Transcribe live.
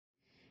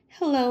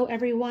Hello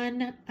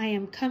everyone, I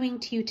am coming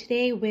to you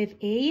today with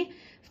a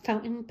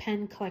fountain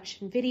pen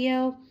collection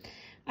video.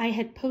 I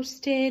had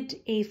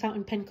posted a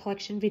fountain pen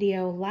collection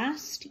video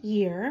last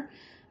year.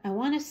 I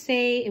want to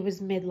say it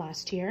was mid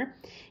last year.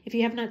 If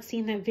you have not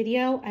seen that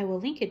video, I will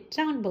link it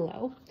down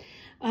below.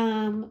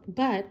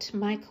 But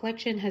my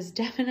collection has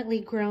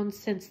definitely grown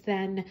since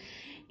then,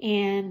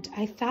 and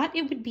I thought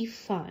it would be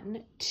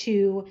fun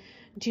to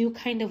do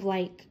kind of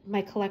like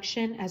my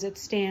collection as it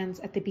stands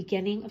at the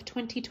beginning of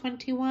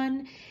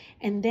 2021,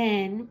 and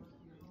then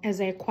as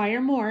I acquire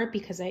more,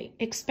 because I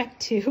expect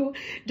to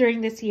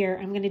during this year,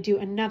 I'm going to do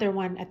another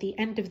one at the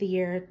end of the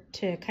year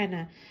to kind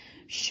of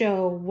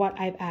show what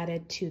I've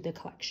added to the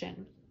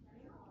collection.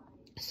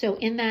 So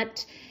in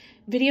that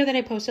video that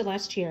I posted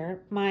last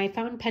year, my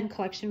fountain pen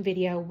collection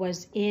video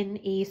was in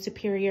a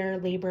Superior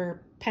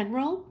Labor pen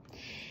roll,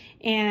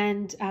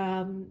 and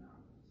I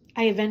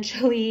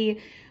eventually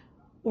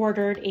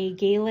ordered a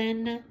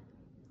Galen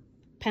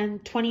pen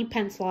 20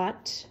 pen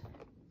slot,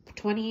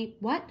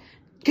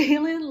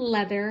 Galen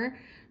leather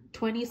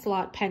 20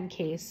 slot pen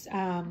case.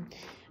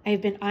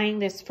 I've been eyeing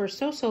this for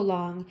so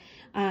long,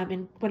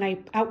 and when I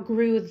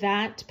outgrew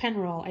that pen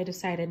roll, I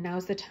decided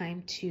now's the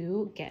time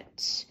to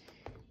get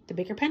the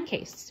bigger pen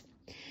case.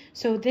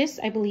 So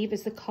this, I believe,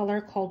 is the color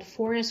called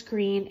Forest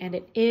Green, and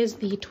it is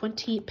the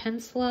 20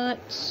 pen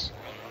slot,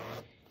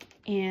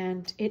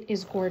 and it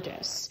is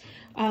gorgeous.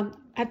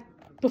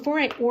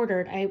 Before I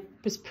ordered, I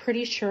was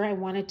pretty sure I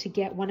wanted to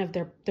get one of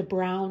the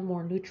brown,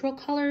 more neutral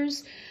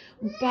colors,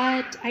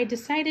 but I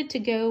decided to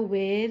go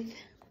with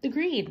the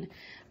green,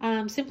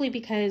 simply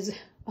because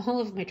all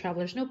of my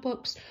traveler's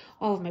notebooks,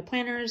 all of my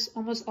planners,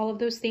 almost all of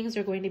those things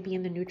are going to be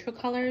in the neutral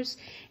colors,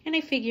 and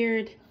I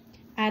figured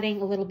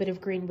adding a little bit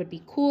of green would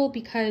be cool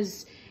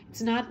because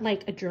it's not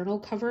like a journal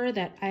cover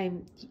that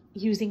I'm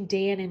using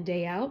day in and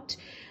day out,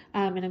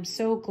 and I'm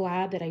so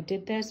glad that I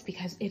did this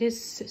because it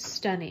is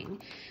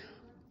stunning.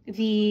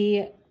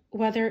 The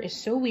weather is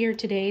so weird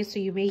today, so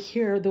you may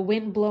hear the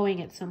wind blowing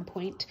at some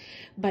point,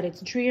 but it's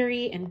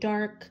dreary and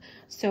dark,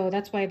 so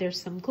that's why there's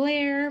some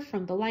glare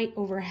from the light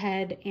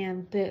overhead,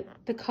 and the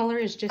color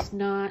is just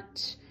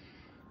not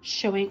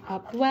showing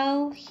up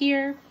well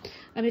here.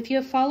 If you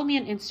have followed me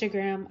on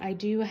Instagram, I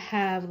do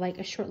have like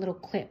a short little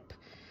clip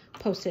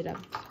posted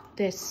of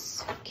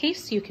this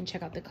case, so you can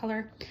check out the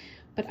color,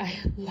 but I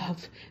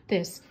love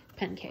this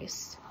pen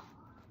case.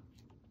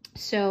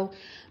 So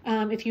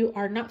if you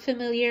are not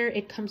familiar,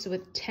 it comes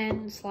with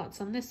 10 slots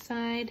on this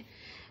side,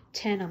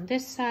 10 on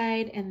this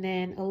side, and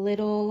then a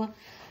little,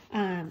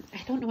 I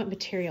don't know what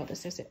material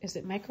this is. Is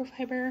it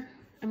microfiber?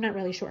 I'm not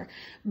really sure,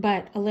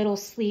 but a little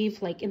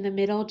sleeve like in the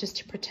middle just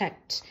to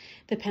protect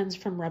the pens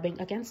from rubbing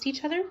against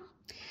each other.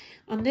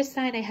 On this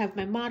side, I have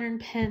my modern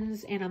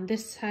pens, and on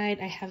this side,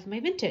 I have my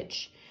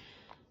vintage.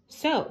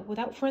 So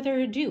without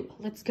further ado,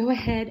 let's go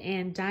ahead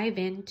and dive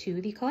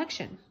into the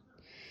collection.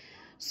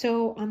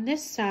 So on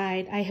this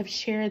side, I have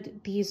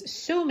shared these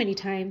so many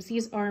times.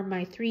 These are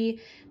my 3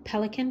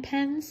 Pelikan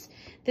pens.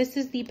 This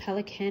is the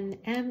Pelikan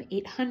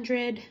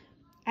M800.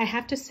 I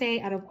have to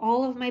say, out of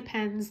all of my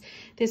pens,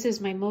 this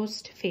is my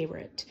most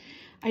favorite.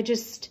 I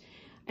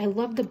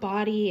love the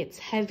body. It's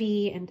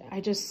heavy, and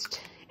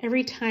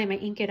every time I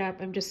ink it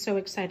up, I'm just so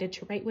excited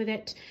to write with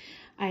it.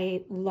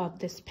 I love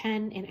this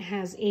pen, and it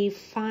has a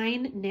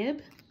fine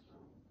nib,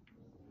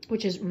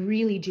 which is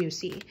really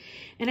juicy.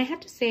 And I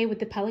have to say, with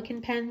the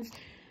Pelikan pens,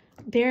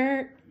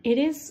 they're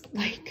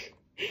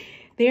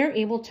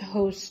able to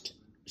host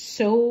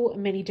so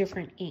many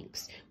different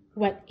inks: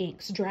 wet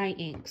inks, dry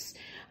inks,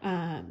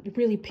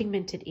 really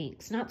pigmented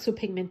inks, not so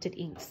pigmented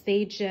inks.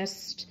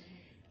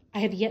 I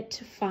have yet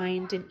to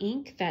find an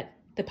ink that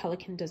the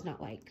Pelikan does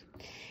not like.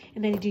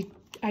 And then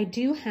I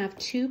do have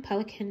 2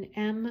 Pelikan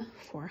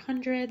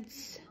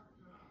M400s.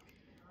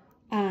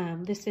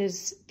 This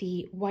is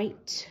the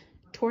white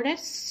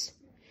tortoise,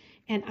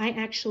 and I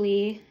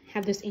actually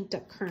have this inked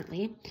up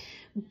currently,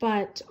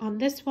 but on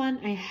this one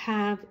I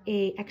have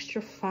a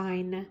extra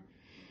fine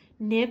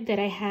nib that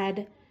I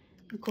had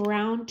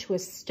ground to a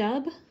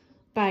stub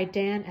by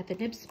Dan at the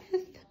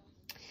Nibsmith.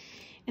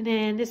 And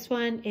then this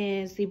one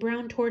is the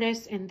brown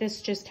tortoise, and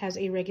this just has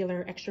a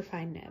regular extra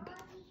fine nib.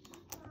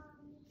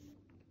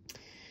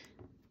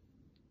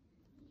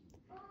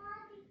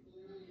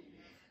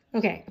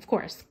 Okay, of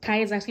course,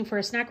 Kai is asking for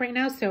a snack right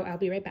now, so I'll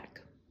be right back.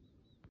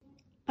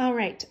 All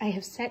right, I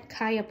have set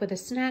Kai up with a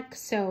snack,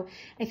 so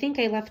I think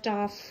I left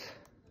off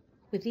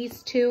with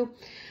these 2.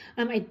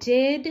 I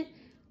did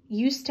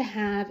used to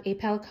have a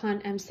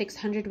Pelikan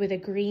M600 with a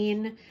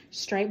green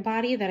stripe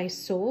body that I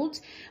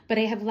sold, but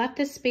I have left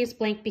this space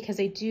blank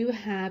because I do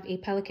have a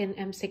Pelikan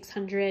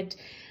M600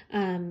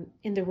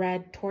 in the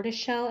red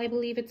tortoiseshell, I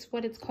believe it's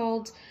what it's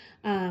called,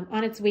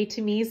 on its way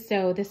to me.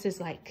 So this is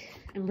like,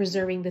 I'm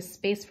reserving this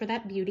space for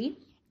that beauty.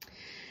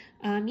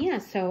 Yeah,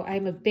 so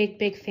I'm a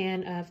big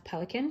fan of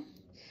Pelikan.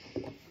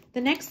 The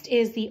next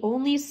is the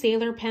only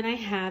Sailor pen I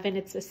have, and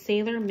it's a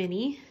Sailor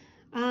Mini.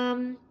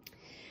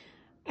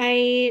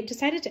 I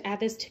decided to add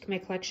this to my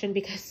collection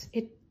because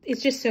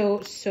it's just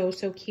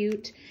so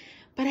cute.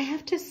 But I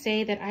have to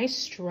say that I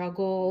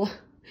struggle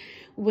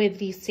with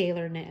these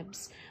sailor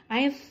nibs. I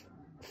have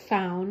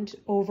found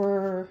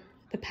over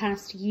the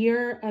past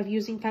year of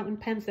using fountain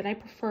pens that I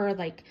prefer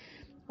like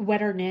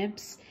wetter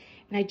nibs,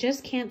 and I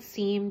just can't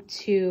seem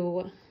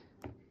to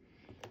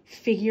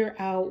figure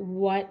out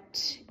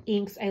what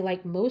inks I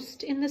like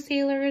most in the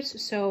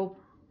sailors. So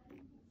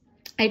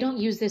I don't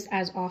use this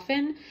as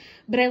often,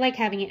 but I like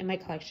having it in my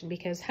collection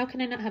because how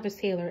can I not have a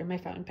sailor in my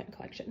fountain pen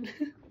collection?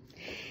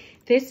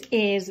 This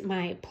is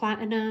my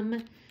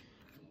Platinum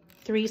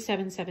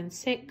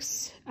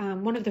 3776,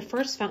 one of the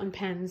first fountain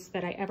pens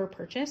that I ever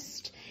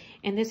purchased.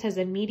 And this has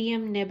a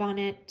medium nib on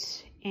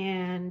it,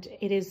 and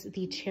it is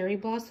the Cherry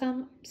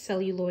Blossom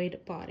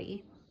celluloid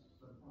body.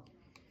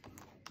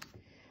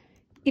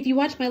 If you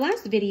watched my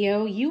last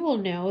video, you will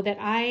know that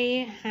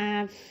I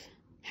have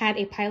had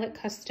a Pilot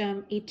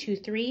Custom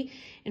 823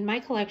 in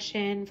my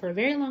collection for a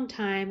very long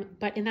time,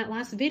 but in that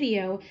last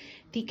video,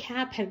 the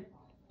cap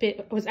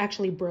was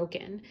actually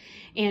broken,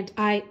 and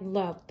I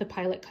love the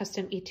Pilot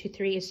Custom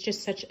 823. It's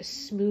just such a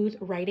smooth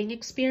writing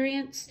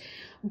experience,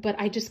 but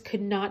I just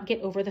could not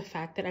get over the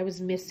fact that I was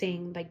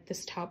missing like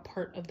this top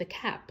part of the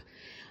cap.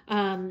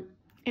 And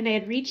I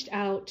had reached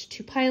out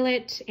to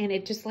Pilot, and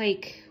it just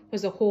like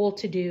was a whole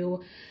to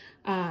do,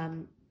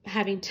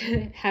 having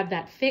to have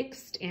that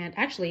fixed, and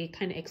actually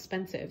kind of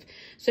expensive.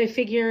 So I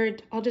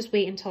figured I'll just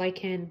wait until I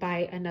can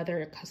buy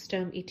another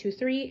custom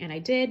 823, and I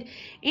did,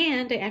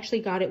 and I actually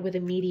got it with a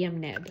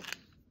medium nib.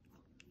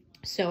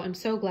 So I'm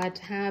so glad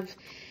to have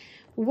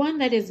one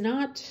that is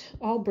not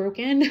all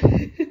broken.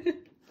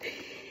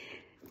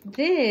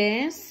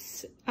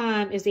 This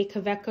is a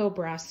KAWECO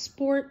Brass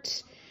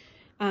Sport.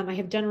 I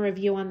have done a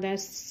review on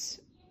this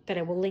that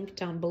I will link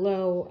down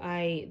below.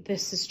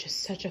 This is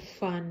just such a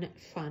fun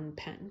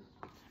pen.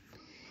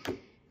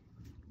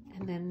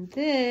 And then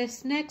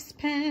this next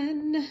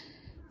pen,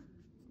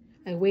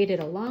 I waited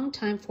a long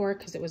time for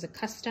because it was a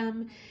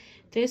custom.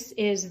 This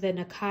is the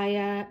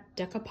Nakaya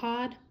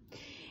Decopod.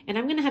 And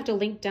I'm going to have to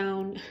link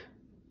down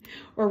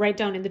or write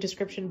down in the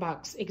description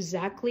box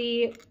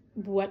exactly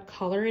what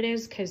color it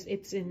is because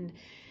it's in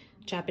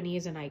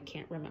Japanese and I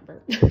can't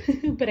remember.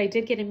 But I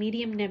did get a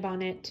medium nib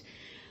on it.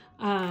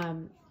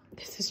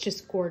 This is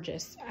just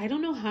gorgeous. I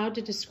don't know how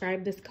to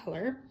describe this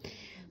color.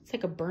 It's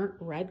like a burnt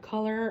red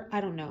color. I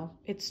don't know.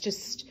 It's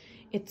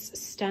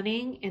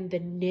stunning, and the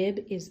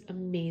nib is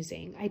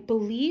amazing. I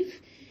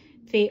believe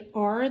they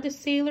are the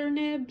sailor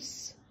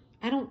nibs.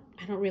 I don't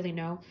really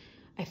know.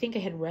 I think I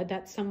had read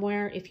that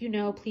somewhere. If you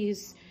know,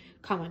 please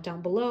comment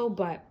down below,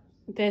 but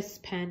this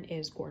pen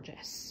is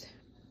gorgeous.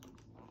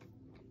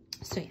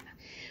 So yeah,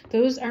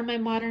 those are my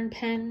modern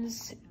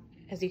pens.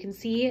 As you can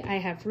see, I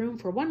have room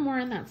for one more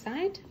on that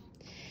side.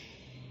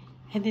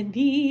 And then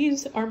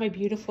these are my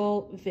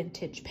beautiful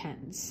vintage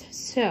pens.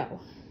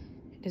 So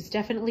it has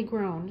definitely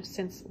grown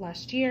since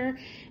last year,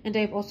 and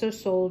I've also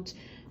sold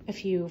a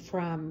few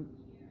from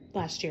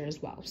last year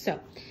as well. So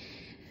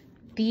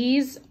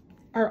these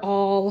are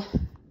all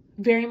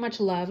very much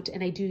loved,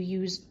 and I do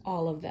use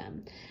all of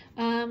them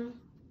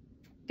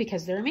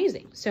because they're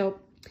amazing. So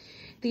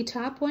the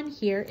top one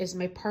here is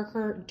my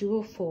Parker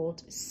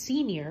Duofold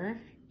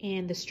Senior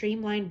in the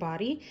streamlined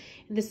body,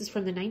 and this is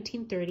from the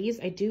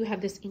 1930s. I do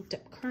have this inked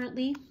up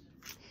currently.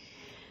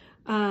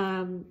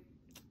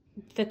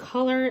 The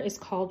color is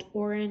called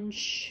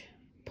Orange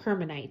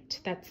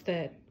Permanite. That's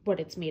what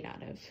it's made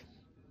out of.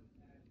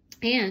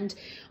 And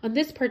on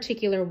this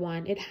particular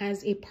one, it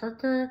has a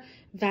Parker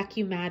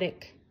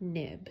Vacuumatic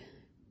nib.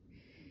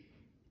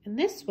 And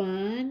this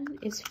one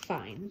is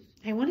fine.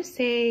 I want to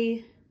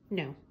say,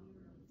 no,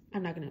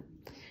 I'm not going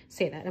to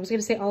say that. I was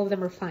going to say all of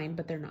them are fine,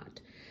 but they're not.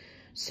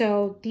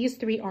 So these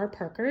three are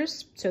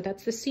Parkers. So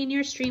that's the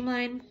Senior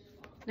Streamline,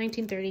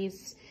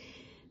 1930s.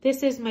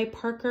 This is my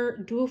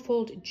Parker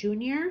Duofold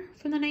Junior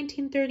from the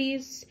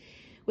 1930s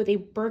with a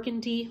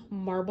burgundy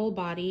marble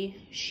body.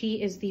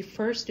 She is the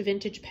first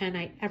vintage pen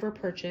I ever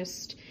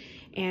purchased,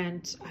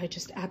 and I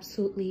just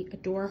absolutely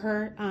adore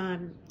her.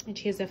 And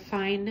she has a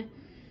fine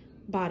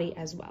body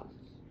as well.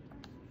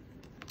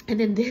 And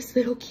then this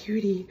little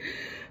cutie,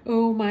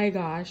 oh my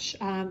gosh.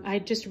 I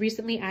just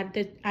recently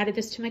added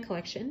this to my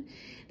collection.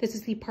 This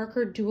is the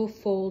Parker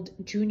Duofold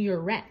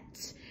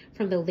Juniorette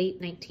from the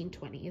late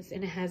 1920s,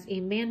 and it has a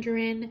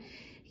mandarin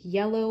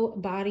yellow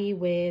body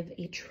with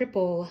a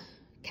triple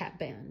cap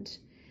band.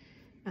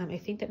 I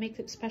think that makes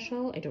it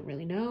special. I don't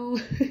really know.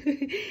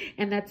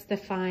 And that's the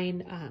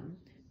fine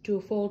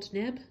duofold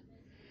nib.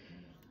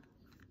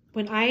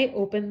 When I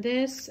opened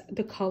this,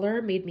 the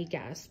color made me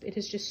gasp. It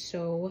is just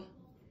so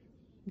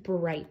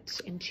bright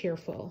and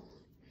cheerful.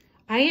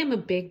 I am a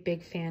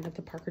big fan of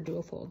the Parker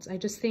Duofolds. I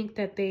just think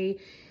that they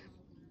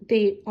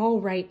all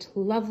write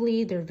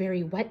lovely. They're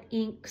very wet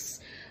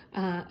inks.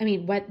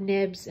 Wet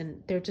nibs,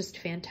 and they're just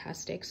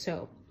fantastic.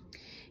 So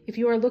if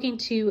you are looking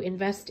to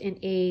invest in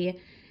a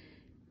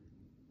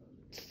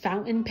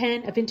fountain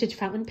pen, a vintage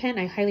fountain pen,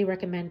 I highly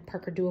recommend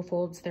Parker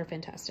Duofolds. They're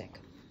fantastic.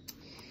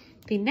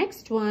 The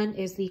next one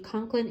is the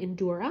Conklin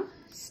Endura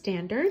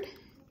Standard.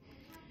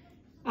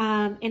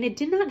 And it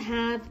did not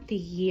have the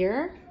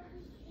year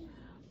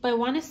but I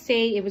want to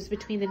say it was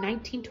between the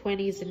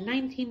 1920s and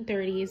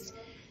 1930s.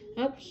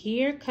 Oh,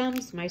 here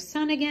comes my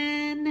son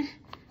again.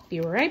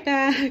 Be right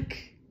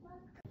back.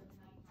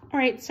 All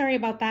right, sorry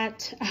about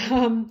that.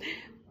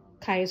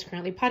 Kai is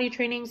currently potty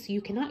training, so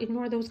you cannot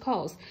ignore those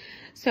calls.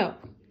 So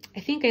I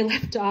think I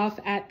left off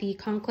at the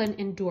Conklin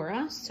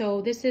Endura.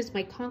 So this is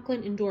my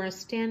Conklin Endura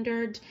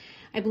Standard.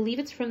 I believe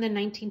it's from the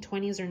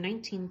 1920s or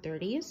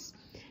 1930s.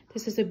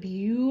 This is a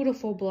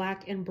beautiful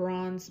black and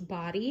bronze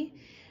body,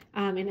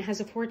 and it has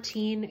a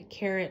 14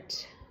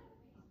 karat,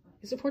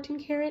 is it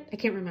 14 karat? I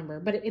can't remember,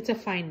 but it's a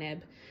fine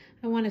nib.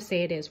 I want to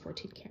say it is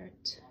 14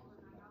 karat.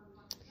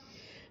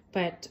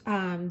 But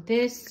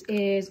this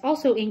is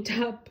also inked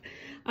up,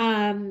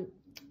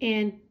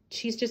 and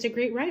she's just a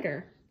great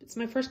rider. It's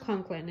my first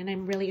Conklin, and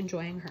I'm really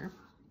enjoying her.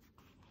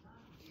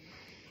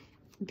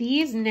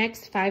 These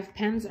next 5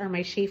 pens are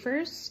my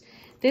Schaefer's.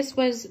 This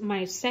was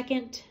my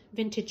second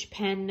vintage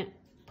pen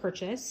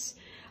purchase,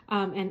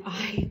 and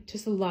I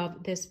just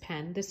love this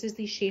pen. This is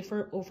the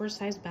Schaefer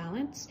Oversized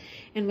Balance,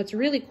 and what's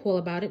really cool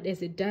about it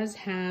is it does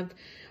have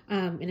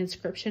an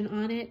inscription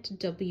on it,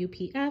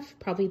 WPF,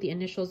 probably the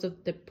initials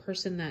of the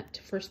person that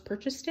first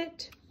purchased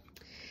it.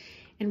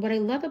 And what I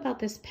love about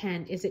this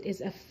pen is it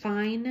is a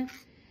fine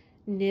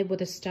nib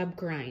with a stub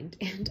grind,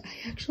 and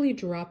I actually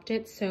dropped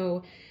it,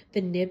 so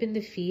the nib and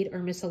the feed are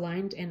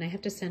misaligned, and I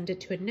have to send it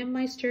to a nib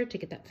meister to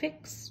get that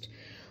fixed.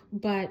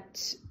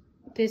 But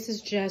this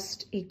is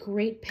just a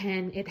great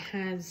pen. It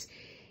has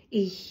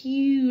a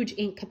huge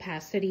ink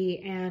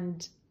capacity,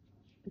 and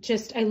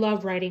just I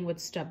love writing with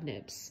stub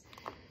nibs,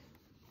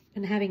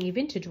 and having a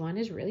vintage one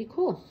is really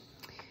cool.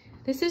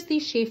 This is the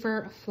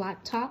Schaefer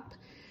flat top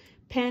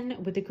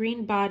pen with the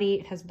green body.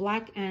 It has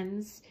black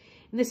ends.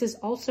 And this is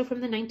also from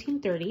the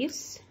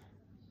 1930s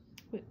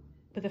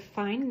with a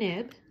fine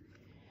nib.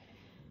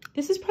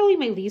 This is probably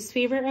my least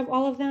favorite of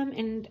all of them,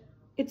 and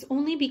it's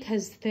only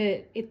because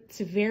it's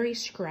very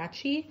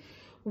scratchy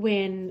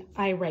when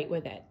I write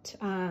with it.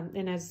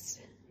 And as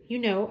you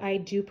know, I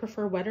do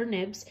prefer wetter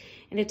nibs,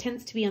 and it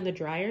tends to be on the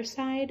drier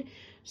side,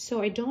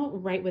 so I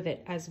don't write with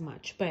it as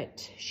much,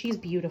 but she's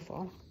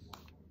beautiful.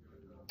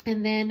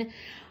 And then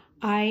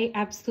I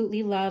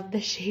absolutely love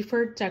the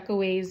Schaefer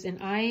Duckaways, and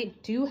I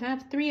do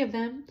have 3 of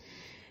them.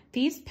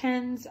 These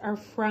pens are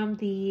from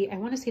the, I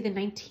want to say the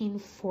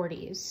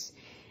 1940s,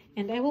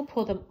 and I will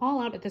pull them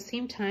all out at the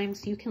same time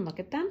so you can look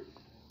at them.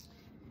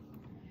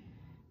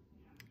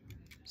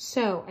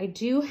 So I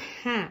do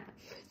have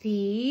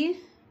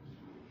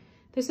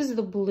this is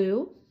the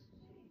blue,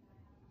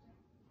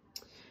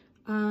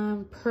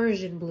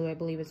 Persian blue, I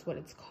believe is what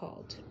it's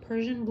called.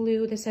 Persian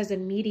blue. This has a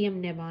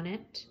medium nib on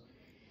it.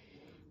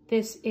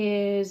 This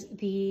is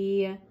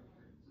the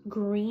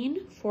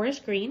green,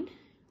 forest green,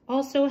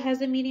 also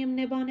has a medium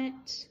nib on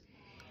it.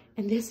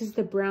 And this is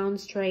the brown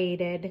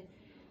striated,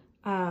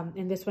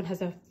 and this one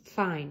has a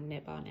fine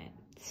nib on it.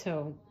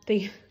 So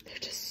they're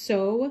just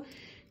so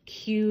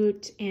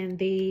cute, and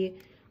they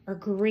are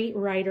great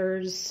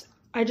writers.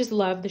 I just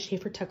love the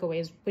Schaefer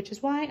Tuckaways, which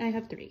is why I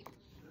have 3.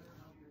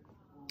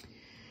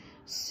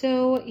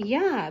 So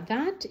yeah,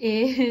 that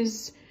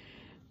is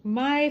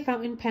my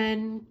fountain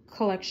pen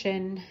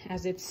collection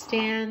as it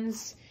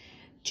stands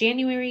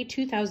January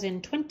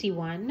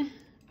 2021.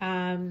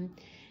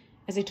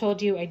 As I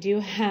told you, I do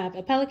have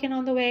a Pelican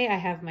on the way. I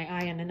have my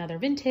eye on another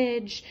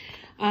vintage,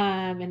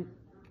 and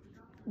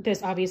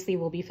this obviously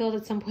will be filled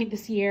at some point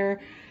this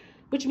year,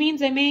 which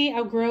means I may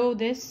outgrow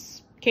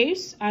this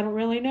case. I don't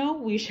really know.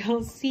 We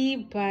shall see,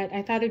 but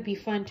I thought it'd be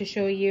fun to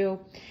show you,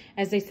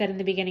 as I said in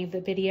the beginning of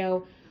the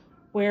video,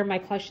 where my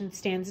collection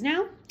stands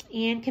now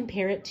and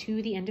compare it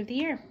to the end of the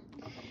year.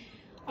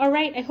 All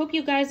right, I hope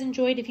you guys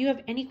enjoyed. If you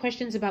have any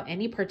questions about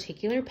any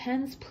particular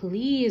pens,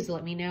 please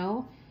let me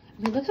know.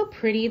 I mean, look how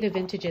pretty the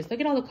vintage is. Look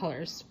at all the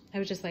colors. I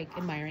was just like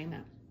admiring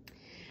that.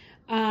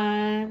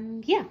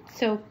 Yeah,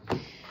 so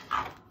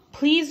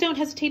please don't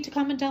hesitate to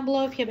comment down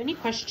below if you have any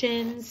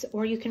questions,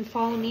 or you can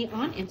follow me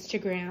on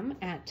Instagram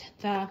at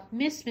the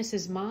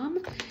Mrs. Mom,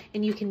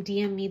 and you can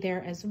DM me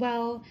there as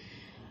well.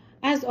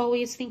 As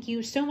always, thank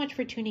you so much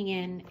for tuning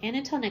in, and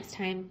until next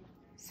time,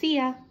 see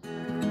ya.